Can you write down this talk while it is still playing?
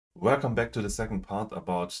Welcome back to the second part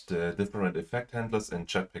about the different effect handlers in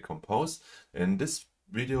Jetpack Compose. In this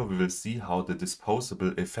video we will see how the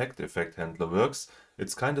Disposable-Effect handler works.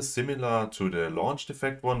 It's kind of similar to the launched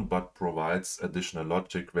effect one, but provides additional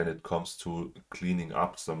logic when it comes to cleaning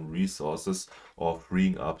up some resources or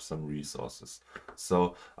freeing up some resources.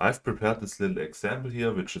 So I've prepared this little example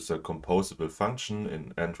here, which is a composable function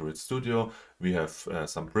in Android Studio. We have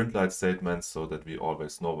some print line statements so that we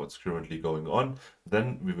always know what's currently going on.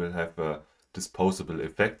 Then we will have a disposable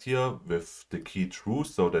effect here with the key true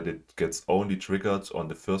so that it gets only triggered on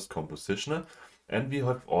the first composition. And we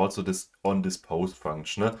have also this onDispose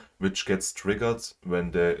function, which gets triggered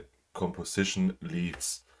when the composition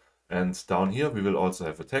leaves. And down here we will also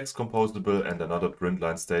have a text composable and another print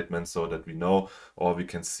line statement so that we know or we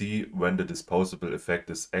can see when the disposable effect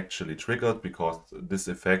is actually triggered, because this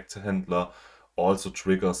effect handler also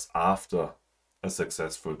triggers after a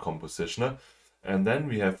successful composition. And then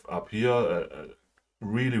we have up here a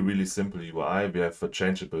really simple UI. We have a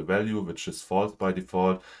changeable value, which is false by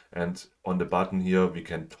default. And on the button here, we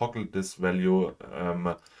can toggle this value.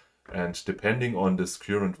 And depending on this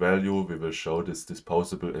current value, we will show this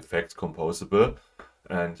disposable effect composable.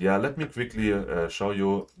 And yeah, let me quickly show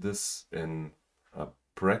you this in a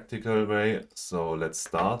practical way. So let's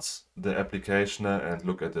start the application and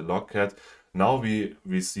look at the logcat. Now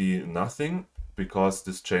we see nothing because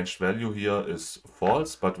this changed value here is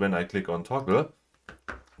false. But when I click on toggle,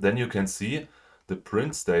 then you can see the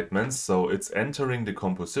print statements. So it's entering the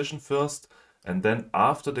composition first, and then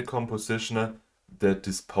after the composition, the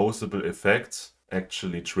disposable effect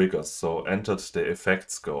actually triggers. So entered the effect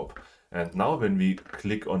scope. And now when we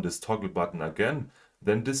click on this toggle button again,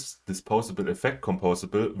 then this disposable effect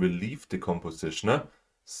composable will leave the composition.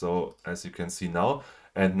 So as you can see now,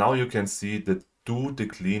 and now you can see the do the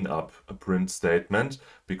cleanup print statement,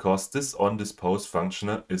 because this onDispose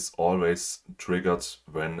function is always triggered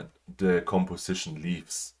when the composition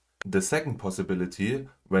leaves. The second possibility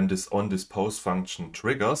when this onDispose function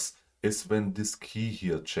triggers is when this key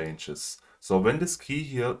here changes. So when this key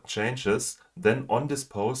here changes, then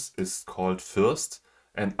onDispose is called first,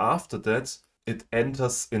 and after that it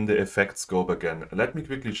enters in the effect scope again. Let me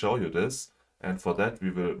quickly show you this. And for that,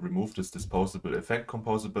 we will remove this disposable effect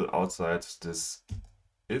composable outside this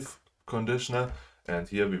if conditioner. And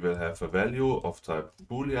here we will have a value of type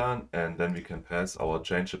Boolean, and then we can pass our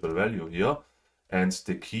changeable value here. And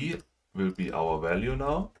the key will be our value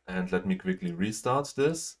now. And let me quickly restart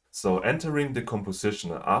this. So entering the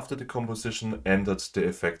composition, after the composition entered the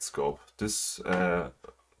effect scope. This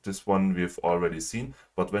one we've already seen.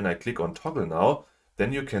 But when I click on toggle now,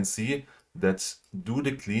 then you can see that do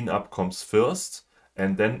the cleanup comes first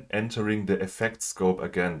and then entering the effect scope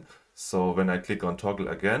again. So when I click on toggle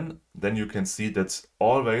again, then you can see that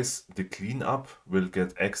always the cleanup will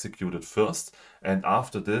get executed first, and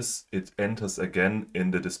after this it enters again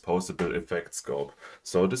in the disposable effect scope.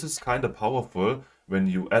 So this is kind of powerful when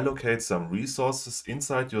you allocate some resources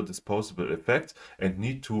inside your disposable effect and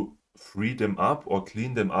need to free them up or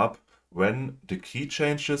clean them up when the key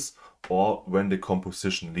changes or when the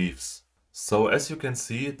composition leaves. So as you can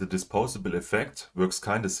see, the disposable effect works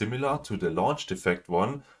kind of similar to the launched effect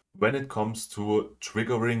one when it comes to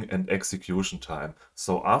triggering and execution time.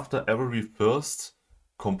 So after every first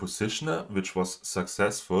composition which was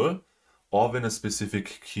successful, or when a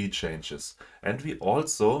specific key changes. And we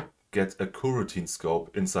also get a coroutine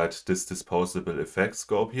scope inside this disposable effect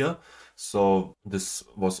scope here. So this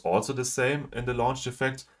was also the same in the launched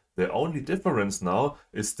effect. The only difference now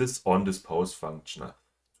is this onDispose function,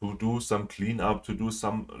 to do some cleanup, to do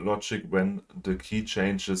some logic when the key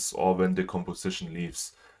changes or when the composition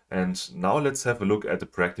leaves. And now let's have a look at the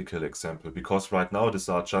practical example, because right now these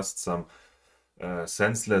are just some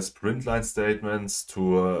senseless print line statements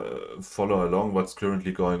to follow along what's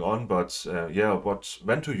currently going on. But yeah,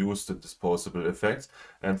 when to use the disposable effect.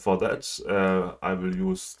 And for that, I will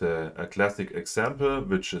use a classic example,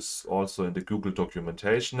 which is also in the Google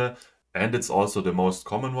documentation. And it's also the most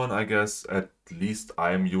common one, I guess. At least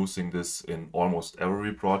I'm using this in almost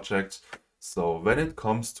every project. So when it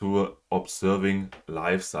comes to observing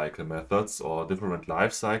lifecycle methods or different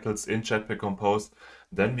life cycles in Jetpack Compose,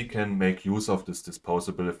 then we can make use of this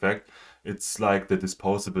disposable effect. It's like the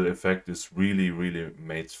disposable effect is really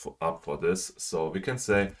made up for this. So we can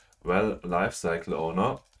say, well, lifecycle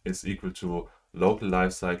owner is equal to local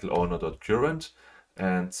lifecycle owner.current.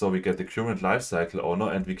 And so we get the current lifecycle owner,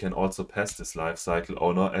 and we can also pass this lifecycle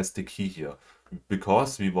owner as the key here,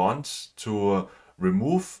 because we want to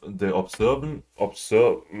remove the observation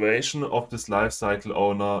of this lifecycle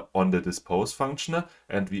owner on the dispose function,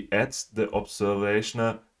 and we add the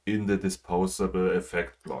observation in the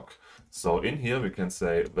Disposable-Effect block. So in here we can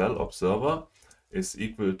say val observer is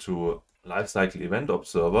equal to lifecycle event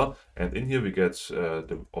observer, and in here we get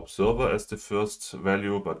the observer as the first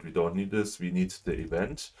value, but we don't need this, we need the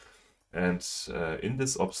event. And in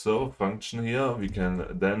this observer function here we can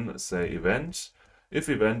then say event. If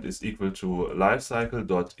event is equal to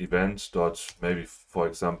lifecycle.event dot maybe for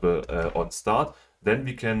example on start, then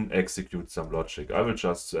we can execute some logic. I will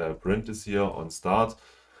just print this here on start.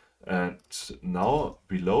 And now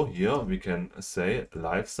below here we can say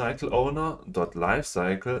lifecycle owner dot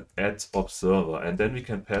lifecycle add observer, and then we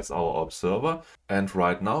can pass our observer. And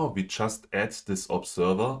right now we just add this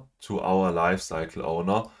observer to our lifecycle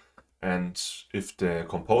owner. And if the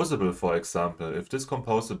composable, for example, if this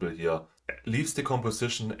composable here leaves the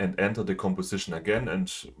composition and enter the composition again, and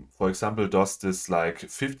for example does this like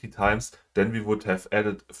 50 times, then we would have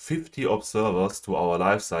added 50 observers to our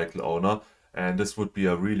lifecycle owner. And this would be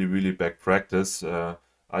a really bad practice. I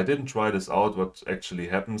didn't try this out what actually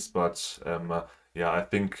happens, but yeah, I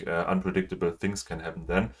think unpredictable things can happen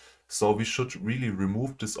then. So we should really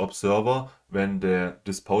remove this observer when the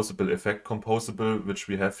Disposable-Effect composable, which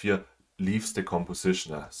we have here, leaves the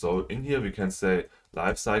composition. So in here we can say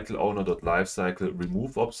lifecycle owner.lifecycle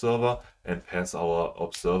remove observer and pass our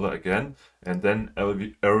observer again, and then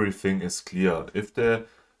everything is clear. If the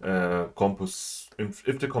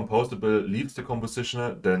composable leaves the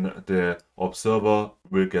composition, then the observer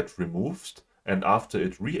will get removed, and after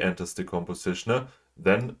it re-enters the composition,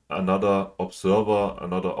 then another observer,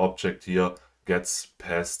 another object here, gets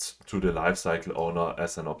passed to the lifecycle owner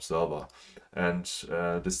as an observer. And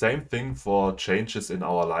the same thing for changes in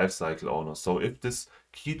our lifecycle owner. So if this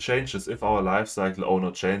key changes, if our lifecycle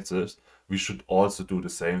owner changes, we should also do the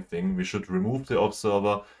same thing. We should remove the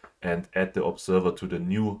observer and add the observer to the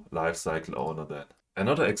new lifecycle owner then.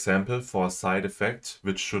 Another example for a side effect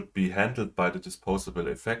which should be handled by the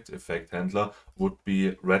Disposable-Effect effect handler would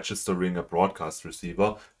be registering a broadcast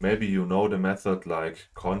receiver. Maybe you know the method like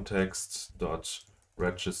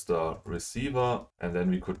context.register receiver, and then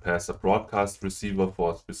we could pass a broadcast receiver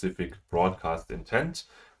for a specific broadcast intent.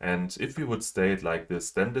 And if we would state like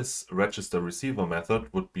this, then this register receiver method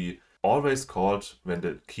would be always called when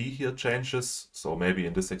the key here changes. So maybe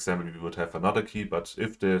in this example we would have another key, but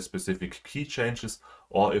if the specific key changes,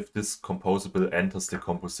 or if this composable enters the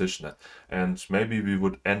composition, and maybe we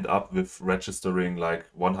would end up with registering like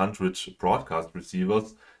 100 broadcast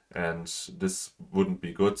receivers, and this wouldn't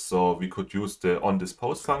be good. So we could use the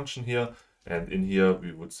onDispose function here, and in here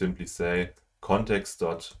we would simply say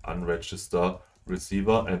context.unregister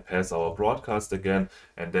receiver and pass our broadcast again,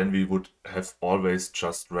 and then we would have always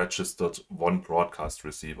just registered one broadcast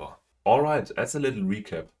receiver. Alright, as a little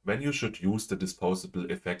recap, when you should use the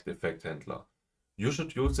Disposable-Effect effect handler. You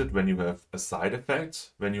should use it when you have a side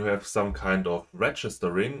effect, when you have some kind of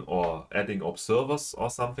registering or adding observers or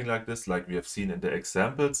something like this, like we have seen in the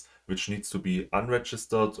examples, which needs to be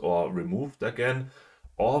unregistered or removed again,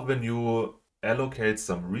 or when you allocate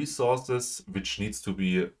some resources which needs to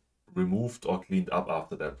be removed or cleaned up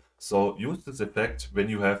after that. So use this effect when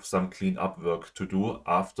you have some cleanup work to do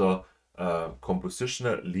after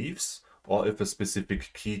compositional leaves, or if a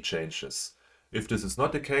specific key changes. If this is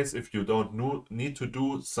not the case, if you don't need to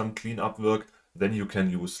do some cleanup work, then you can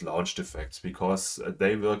use launched effects, because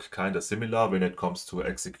they work kind of similar when it comes to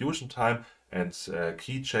execution time and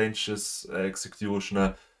key changes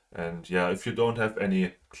execution. And yeah, if you don't have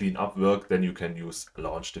any cleanup work, then you can use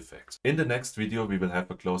launched effect. In the next video, we will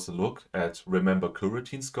have a closer look at remember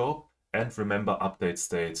coroutine scope and remember update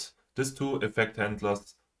state. These two effect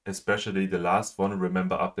handlers, especially the last one,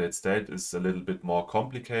 remember update state, is a little bit more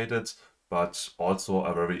complicated, but also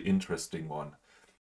a very interesting one.